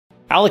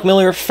Alec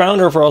Miller,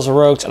 founder of Royals and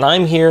Rogues, and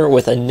I'm here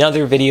with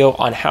another video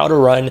on how to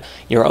run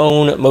your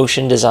own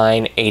motion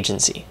design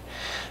agency.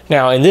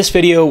 Now, in this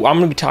video, I'm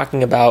going to be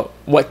talking about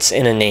what's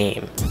in a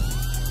name.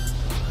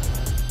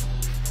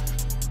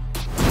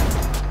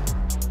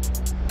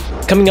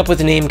 Coming up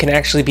with a name can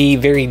actually be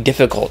very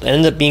difficult and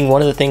ended up being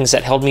one of the things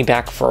that held me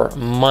back for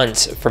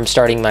months from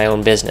starting my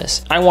own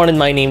business. I wanted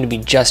my name to be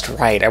just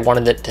right. I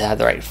wanted it to have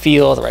the right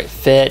feel, the right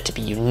fit, to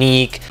be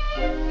unique.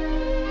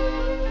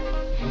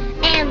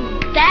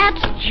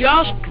 That's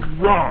just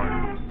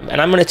right.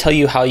 And I'm going to tell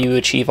you how you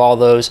achieve all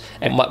those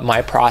and what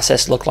my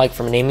process looked like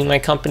from naming my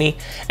company.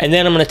 And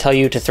then I'm going to tell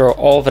you to throw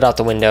all of it out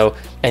the window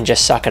and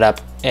just suck it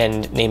up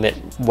and name it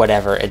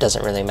whatever. It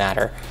doesn't really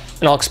matter.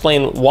 And I'll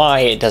explain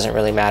why it doesn't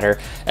really matter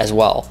as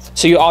well.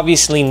 So you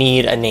obviously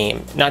need a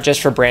name, not just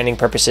for branding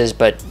purposes,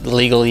 but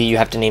legally you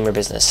have to name your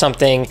business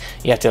something.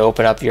 You have to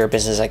open up your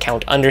business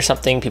account under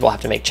something. People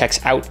have to make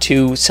checks out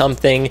to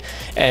something.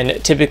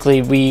 And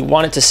typically we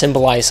want it to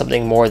symbolize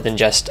something more than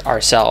just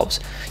ourselves.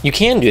 You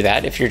can do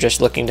that if you're just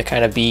looking to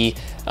kind of be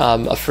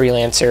a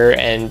freelancer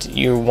and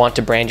you want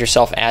to brand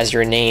yourself as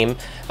your name.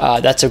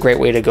 That's a great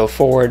way to go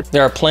forward.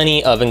 There are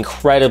plenty of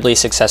incredibly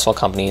successful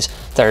companies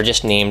that are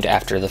just named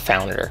after the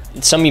founder.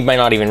 Some you might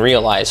not even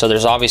realize. So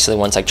there's obviously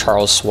ones like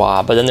Charles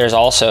Schwab, but then there's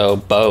also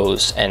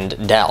Bose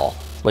and Dell,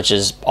 which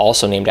is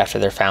also named after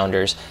their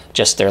founders,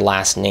 just their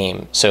last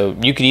name. So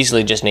you could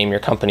easily just name your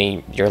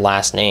company your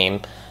last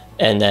name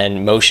and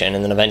then Motion,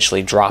 and then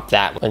eventually drop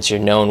that once you're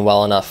known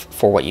well enough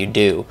for what you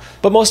do.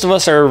 But most of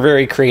us are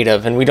very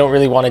creative and we don't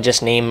really want to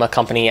just name a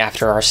company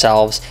after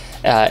ourselves.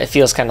 It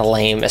feels kind of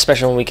lame,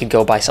 especially when we could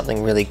go buy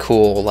something really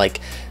cool like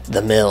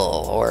The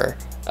Mill or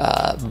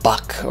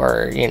Buck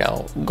or, you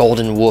know,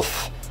 Golden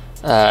Wolf,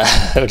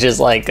 which is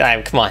like,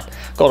 come on,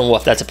 Golden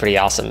Wolf, that's a pretty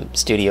awesome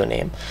studio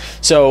name.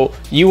 So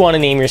you want to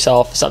name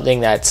yourself something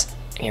that's,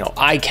 you know,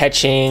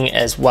 eye-catching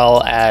as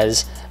well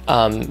as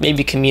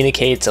maybe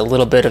communicates a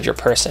little bit of your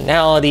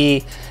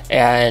personality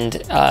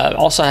and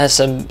also has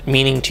some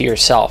meaning to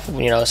yourself,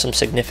 you know, some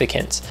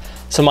significance.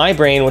 So my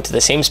brain went to the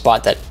same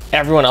spot that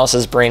everyone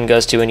else's brain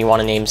goes to when you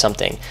want to name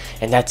something,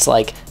 and that's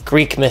like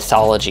Greek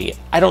mythology.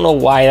 I don't know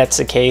why that's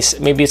the case.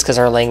 Maybe it's because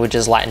our language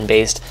is Latin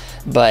based,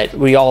 but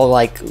we all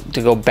like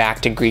to go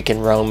back to Greek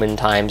and Roman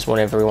times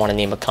whenever we want to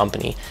name a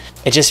company.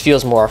 It just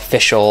feels more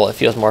official. It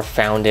feels more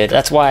founded.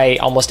 That's why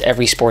almost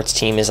every sports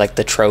team is like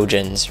the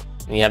Trojans.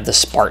 You have the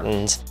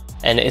Spartans.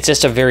 And it's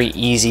just a very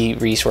easy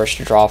resource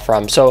to draw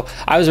from. So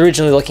I was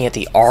originally looking at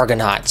the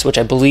Argonauts, which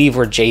I believe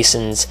were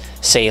Jason's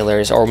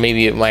sailors, or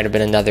maybe it might have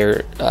been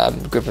another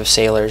group of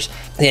sailors.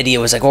 The idea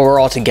was like, oh, we're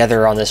all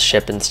together on this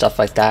ship and stuff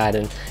like that.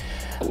 And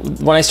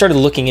when I started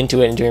looking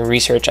into it and doing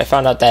research, I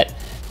found out that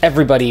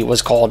everybody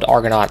was called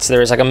Argonauts. There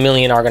was like a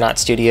million Argonaut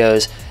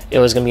studios. It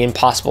was going to be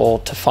impossible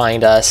to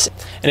find us.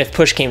 And if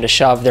push came to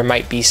shove, there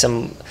might be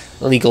some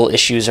legal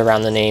issues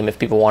around the name if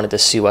people wanted to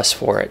sue us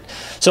for it.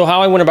 So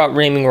how I went about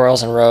naming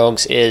Royals and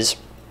Rogues is,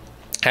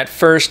 at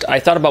first I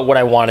thought about what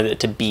I wanted it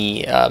to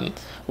be.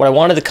 What I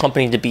wanted the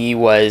company to be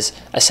was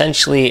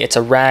essentially it's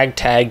a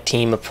ragtag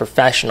team of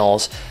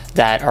professionals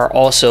that are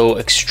also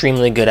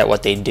extremely good at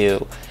what they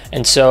do.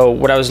 And so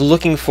what I was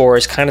looking for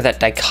is kind of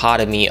that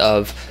dichotomy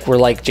of we're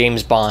like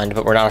James Bond,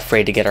 but we're not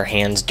afraid to get our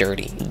hands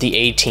dirty. The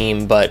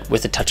A-team, but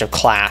with a touch of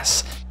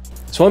class.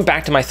 So I went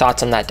back to my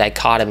thoughts on that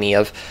dichotomy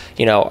of,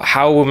 you know,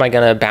 how am I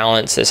going to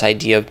balance this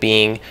idea of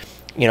being,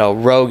 you know,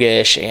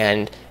 roguish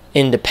and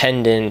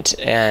independent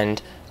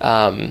and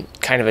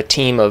kind of a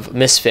team of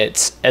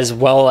misfits, as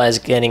well as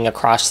getting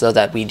across though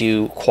that we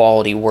do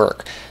quality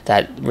work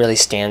that really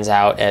stands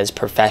out as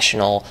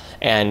professional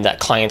and that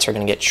clients are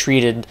going to get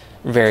treated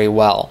very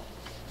well.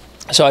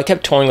 So I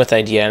kept toying with the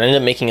idea and ended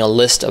up making a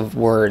list of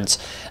words.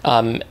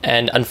 And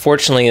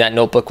unfortunately, that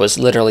notebook was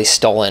literally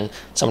stolen.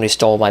 Somebody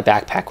stole my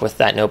backpack with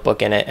that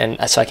notebook in it,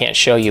 and so I can't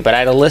show you. But I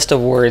had a list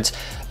of words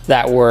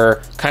that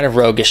were kind of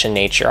roguish in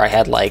nature. I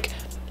had like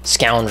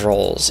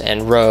scoundrels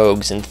and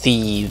rogues and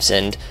thieves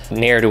and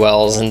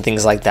ne'er-do-wells and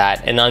things like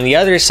that. And on the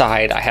other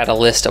side, I had a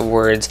list of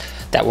words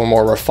that were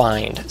more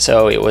refined.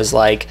 So it was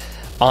like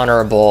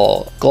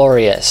honorable,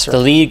 glorious. The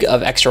League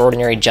of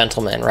Extraordinary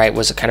Gentlemen, right,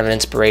 was a kind of an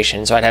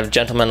inspiration. So I'd have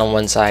gentlemen on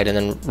one side and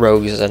then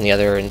rogues on the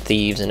other and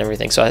thieves and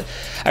everything. So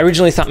I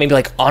originally thought maybe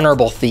like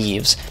honorable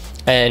thieves.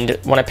 And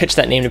when I pitched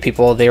that name to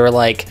people, they were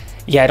like,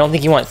 yeah, I don't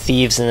think you want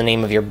thieves in the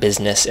name of your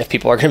business if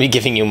people are going to be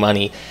giving you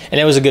money. And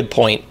it was a good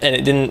point,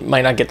 and it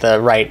might not get the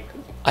right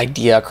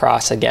idea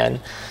across again.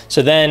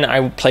 So then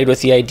I played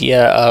with the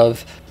idea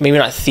of maybe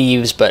not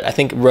thieves, but I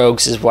think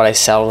rogues is what I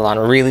settled on.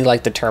 I really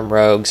like the term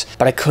rogues,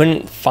 but I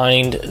couldn't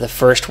find the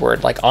first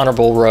word. Like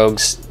honorable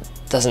rogues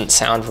doesn't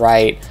sound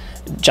right.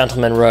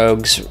 Gentlemen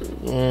rogues,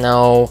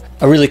 no.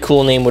 A really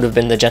cool name would have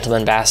been the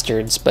Gentlemen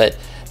Bastards, but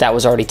that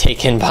was already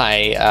taken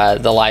by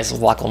The Lies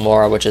of Locke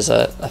Lamora, which is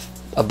a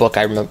book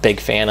I'm a big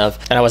fan of,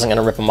 and I wasn't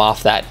going to rip them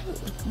off that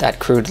that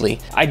crudely.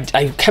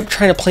 I kept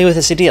trying to play with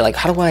this idea, like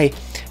how do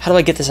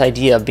I get this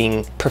idea of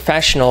being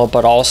professional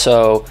but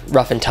also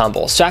rough and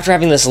tumble? So after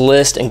having this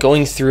list and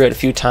going through it a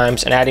few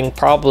times and adding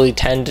probably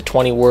 10 to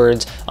 20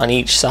 words on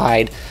each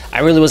side, I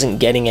really wasn't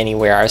getting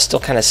anywhere. I was still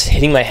kind of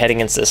hitting my head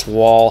against this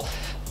wall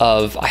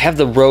of, I have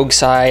the rogue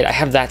side, I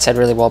have that side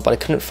really well, but I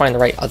couldn't find the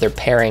right other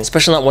pairing,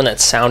 especially not one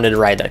that sounded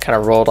right, that kind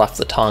of rolled off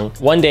the tongue.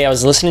 One day I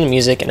was listening to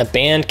music and a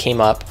band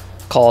came up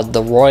called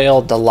the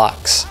Royal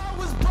Deluxe.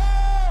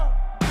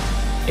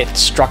 It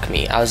struck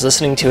me. I was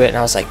listening to it and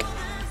I was like,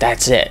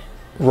 that's it.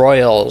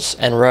 Royals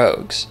and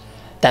Rogues.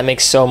 That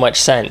makes so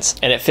much sense.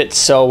 And it fits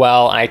so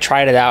well. And I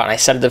tried it out and I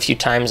said it a few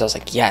times. I was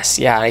like, yes,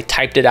 yeah. And I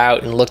typed it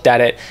out and looked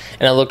at it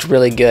and it looked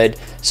really good.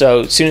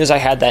 So as soon as I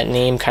had that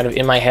name kind of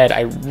in my head,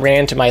 I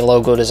ran to my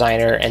logo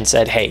designer and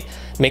said, hey,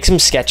 make some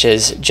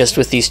sketches just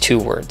with these 2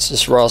 words,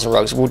 just Royals and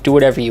Rogues. We'll do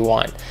whatever you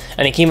want.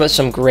 And he came up with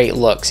some great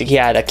looks. He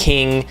had a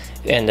king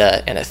and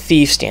a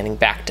thief standing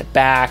back to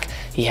back.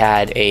 He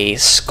had a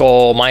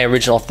skull. My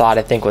original thought,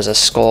 I think, was a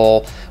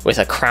skull with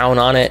a crown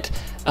on it.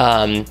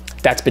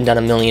 That's been done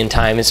a million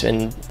times,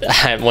 and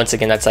once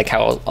again, that's like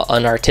how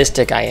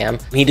unartistic I am.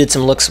 He did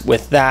some looks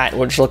with that,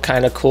 which looked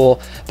kind of cool,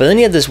 but then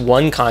he had this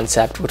one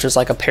concept, which was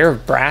like a pair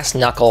of brass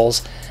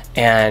knuckles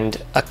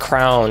and a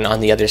crown on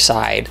the other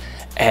side,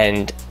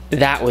 and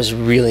that was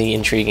really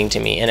intriguing to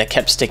me, and it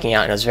kept sticking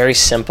out, and it was very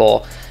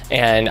simple,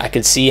 and I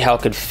could see how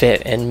it could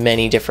fit in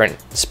many different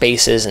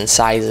spaces and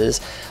sizes,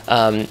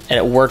 and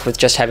it worked with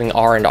just having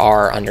R and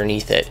R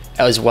underneath it,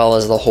 as well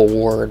as the whole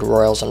word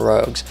Royals and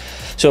Rogues.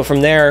 So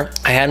from there,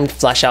 I had him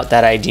flesh out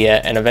that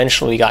idea, and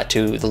eventually we got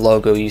to the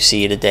logo you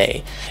see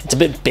today. It's a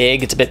bit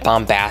big, it's a bit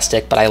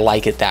bombastic, but I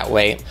like it that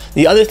way.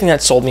 The other thing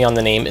that sold me on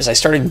the name is I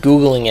started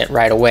Googling it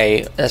right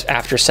away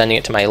after sending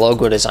it to my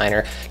logo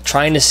designer,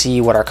 trying to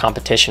see what our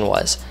competition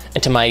was.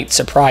 And to my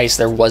surprise,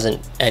 there wasn't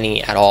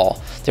any at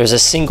all. There was a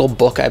single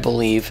book, I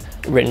believe,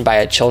 written by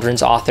a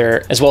children's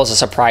author, as well as a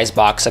surprise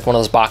box, like one of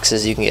those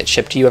boxes you can get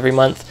shipped to you every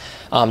month.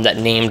 That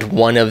named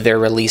one of their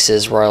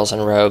releases Royals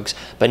and Rogues,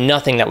 but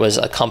nothing that was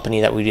a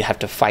company that we'd have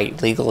to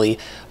fight legally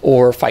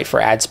or fight for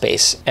ad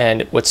space.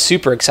 And what's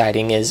super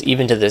exciting is,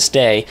 even to this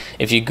day,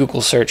 if you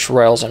Google search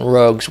Royals and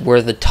Rogues,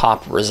 we're the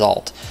top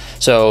result.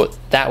 So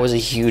that was a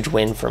huge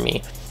win for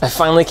me. I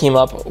finally came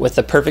up with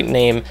the perfect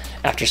name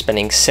after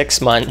spending 6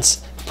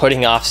 months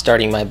putting off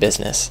starting my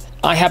business.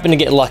 I happened to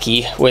get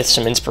lucky with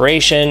some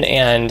inspiration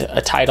and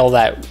a title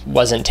that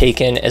wasn't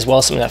taken, as well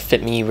as something that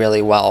fit me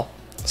really well.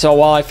 So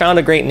while I found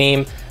a great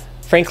name,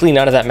 frankly,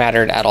 none of that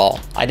mattered at all.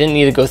 I didn't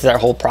need to go through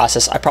that whole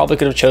process. I probably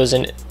could have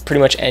chosen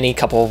pretty much any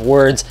couple of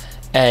words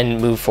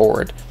and moved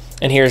forward.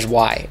 And here's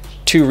why.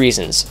 2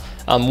 reasons.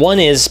 One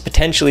is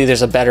potentially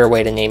there's a better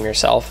way to name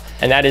yourself,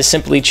 and that is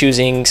simply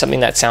choosing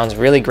something that sounds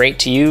really great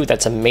to you,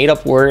 that's a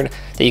made-up word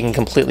that you can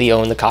completely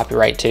own the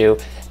copyright to.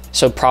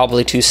 So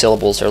probably 2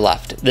 syllables are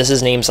left. This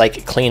is names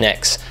like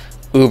Kleenex,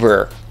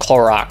 Uber,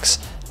 Clorox.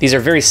 These are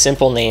very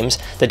simple names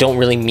that don't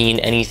really mean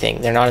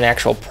anything. They're not an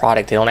actual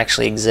product. They don't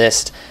actually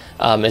exist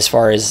as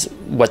far as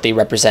what they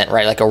represent,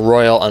 right? Like a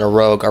royal and a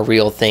rogue are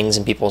real things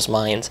in people's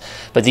minds.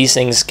 But these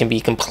things can be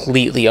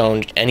completely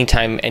owned.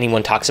 Anytime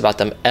anyone talks about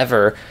them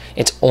ever,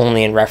 it's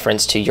only in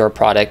reference to your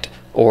product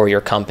or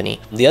your company.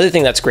 The other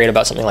thing that's great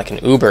about something like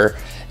an Uber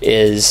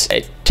is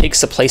it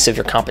takes the place of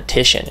your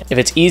competition. If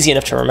it's easy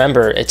enough to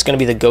remember, it's going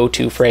to be the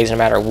go-to phrase no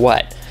matter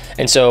what.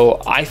 And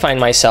so I find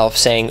myself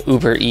saying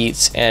Uber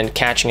Eats and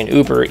catching an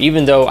Uber,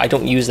 even though I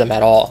don't use them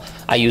at all.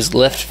 I use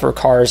Lyft for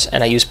cars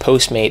and I use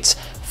Postmates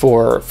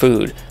for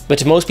food. But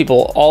to most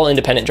people, all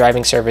independent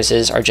driving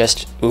services are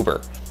just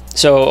Uber.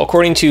 So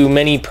according to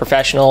many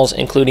professionals,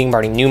 including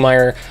Marty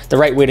Neumeier, the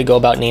right way to go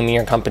about naming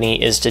your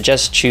company is to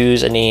just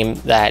choose a name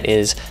that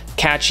is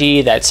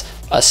catchy, that's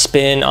a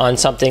spin on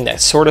something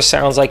that sort of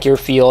sounds like your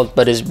field,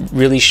 but is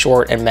really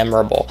short and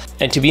memorable.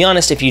 And to be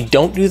honest, if you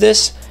don't do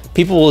this,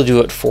 people will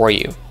do it for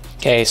you.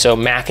 Okay, so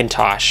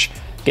Macintosh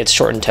gets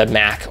shortened to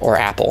Mac or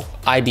Apple.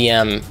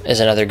 IBM is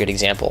another good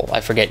example.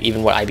 I forget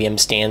even what IBM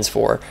stands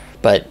for,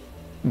 but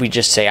we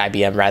just say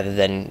IBM rather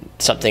than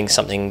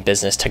something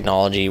business,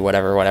 technology,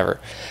 whatever.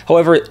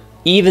 However,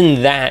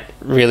 even that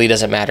really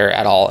doesn't matter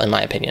at all, in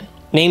my opinion.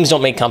 Names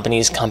don't make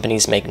companies,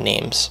 companies make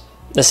names.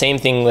 The same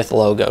thing with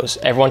logos.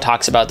 Everyone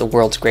talks about the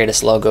world's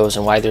greatest logos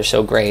and why they're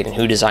so great and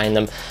who designed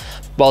them.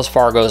 Wells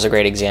Fargo is a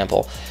great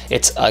example.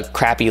 It's a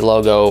crappy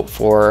logo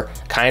for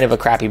kind of a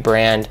crappy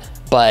brand,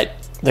 but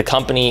the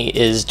company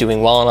is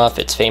doing well enough,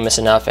 it's famous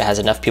enough, it has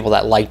enough people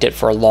that liked it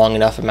for a long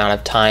enough amount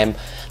of time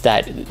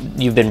that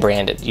you've been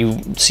branded. You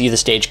see the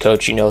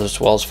Stagecoach, you know it's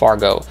Wells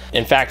Fargo.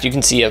 In fact, you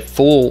can see a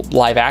full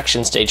live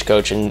action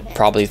Stagecoach and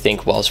probably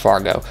think Wells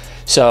Fargo.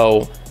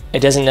 So it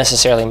doesn't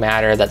necessarily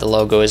matter that the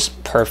logo is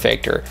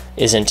perfect or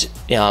isn't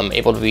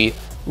able to be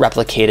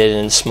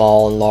replicated in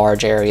small and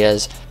large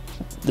areas.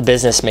 The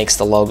business makes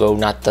the logo,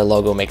 not the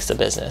logo makes the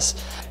business.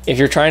 If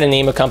you're trying to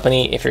name a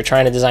company, if you're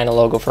trying to design a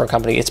logo for a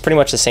company, it's pretty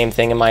much the same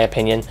thing in my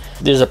opinion.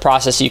 There's a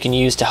process you can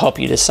use to help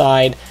you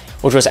decide,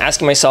 which was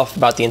asking myself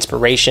about the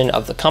inspiration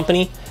of the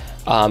company,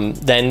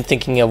 then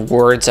thinking of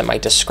words that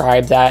might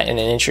describe that in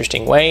an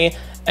interesting way,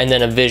 and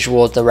then a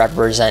visual to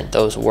represent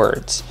those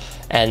words.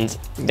 And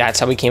that's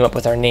how we came up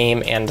with our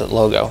name and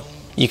logo.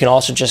 You can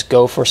also just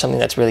go for something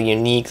that's really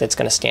unique, that's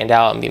going to stand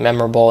out and be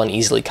memorable and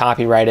easily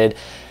copyrighted.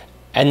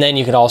 And then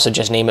you can also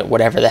just name it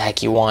whatever the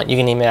heck you want. You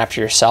can name it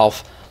after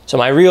yourself. So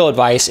my real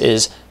advice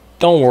is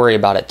don't worry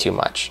about it too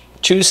much.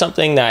 Choose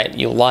something that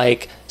you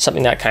like,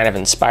 something that kind of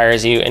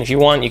inspires you. And if you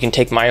want, you can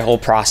take my whole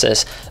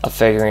process of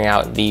figuring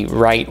out the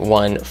right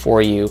one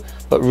for you.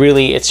 But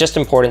really, it's just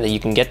important that you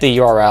can get the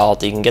URL,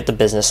 that you can get the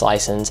business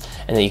license,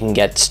 and that you can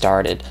get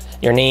started.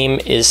 Your name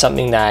is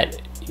something that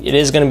it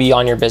is going to be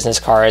on your business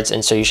cards,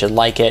 and so you should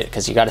like it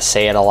because you got to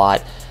say it a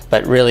lot.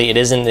 But really, it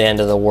isn't the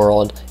end of the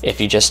world if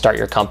you just start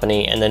your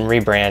company and then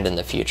rebrand in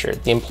the future.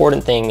 The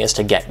important thing is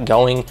to get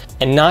going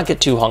and not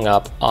get too hung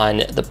up on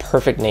the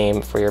perfect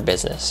name for your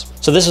business.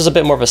 So this was a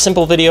bit more of a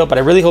simple video, but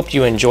I really hope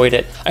you enjoyed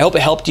it. I hope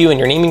it helped you in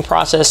your naming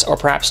process, or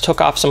perhaps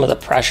took off some of the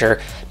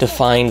pressure to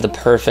find the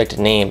perfect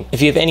name.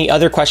 If you have any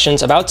other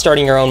questions about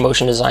starting your own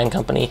motion design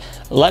company,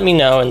 let me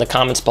know in the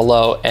comments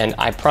below, and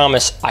I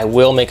promise I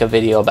will make a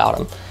video about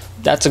them.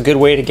 That's a good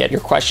way to get your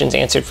questions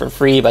answered for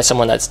free by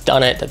someone that's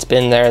done it, that's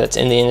been there, that's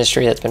in the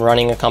industry, that's been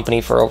running a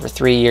company for over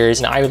 3 years.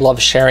 And I love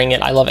sharing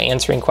it. I love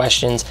answering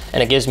questions,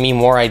 and it gives me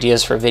more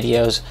ideas for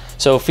videos.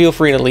 So feel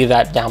free to leave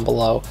that down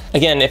below.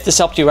 Again, if this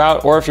helped you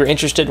out, or if you're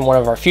interested in one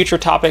of our future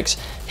topics,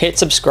 hit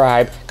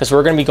subscribe, because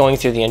we're going to be going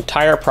through the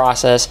entire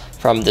process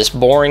from this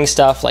boring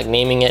stuff like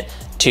naming it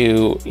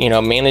to, you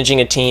know,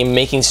 managing a team,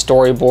 making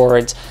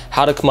storyboards,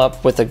 how to come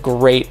up with a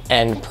great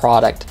end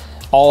product.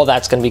 All of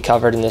that's going to be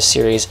covered in this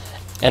series.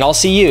 And I'll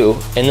see you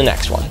in the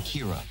next one.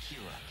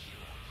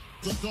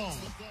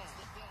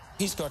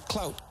 He's got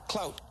clout.